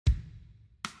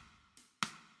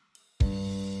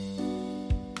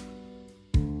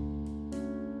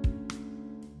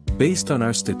Based on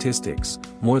our statistics,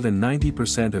 more than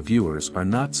 90% of viewers are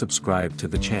not subscribed to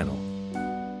the channel.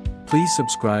 Please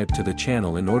subscribe to the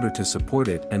channel in order to support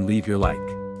it and leave your like.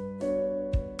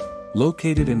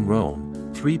 Located in Rome,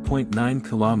 3.9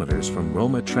 kilometers from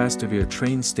Roma Trastevere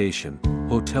Train Station,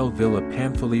 Hotel Villa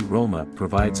Pamphili Roma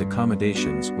provides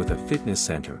accommodations with a fitness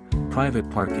center, private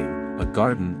parking, a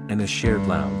garden and a shared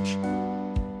lounge.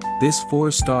 This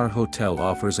 4-star hotel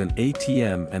offers an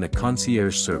ATM and a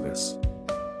concierge service.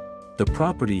 The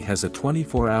property has a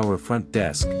 24-hour front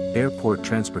desk, airport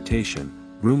transportation,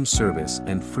 room service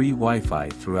and free Wi-Fi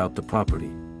throughout the property.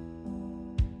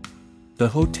 The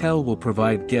hotel will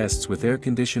provide guests with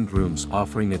air-conditioned rooms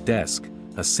offering a desk,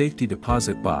 a safety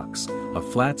deposit box, a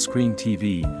flat-screen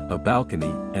TV, a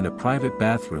balcony and a private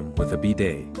bathroom with a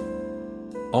bidet.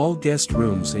 All guest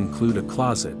rooms include a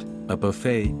closet, a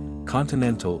buffet,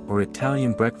 continental or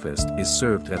Italian breakfast is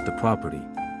served at the property.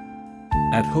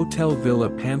 At Hotel Villa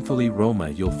Pamphili Roma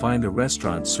you'll find a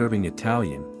restaurant serving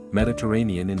Italian,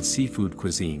 Mediterranean and seafood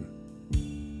cuisine.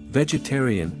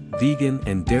 Vegetarian, vegan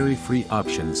and dairy-free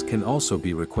options can also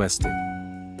be requested.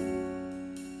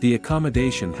 The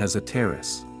accommodation has a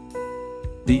terrace.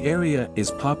 The area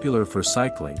is popular for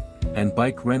cycling, and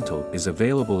bike rental is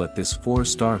available at this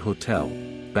 4-star hotel.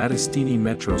 Battistini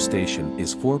metro station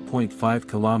is 4.5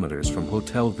 kilometers from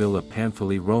Hotel Villa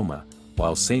Pamphili Roma,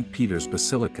 while St. Peter's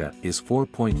Basilica is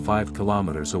 4.5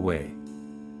 kilometers away.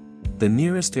 The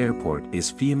nearest airport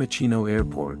is Fiumicino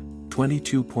Airport,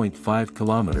 22.5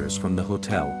 kilometers from the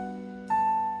hotel.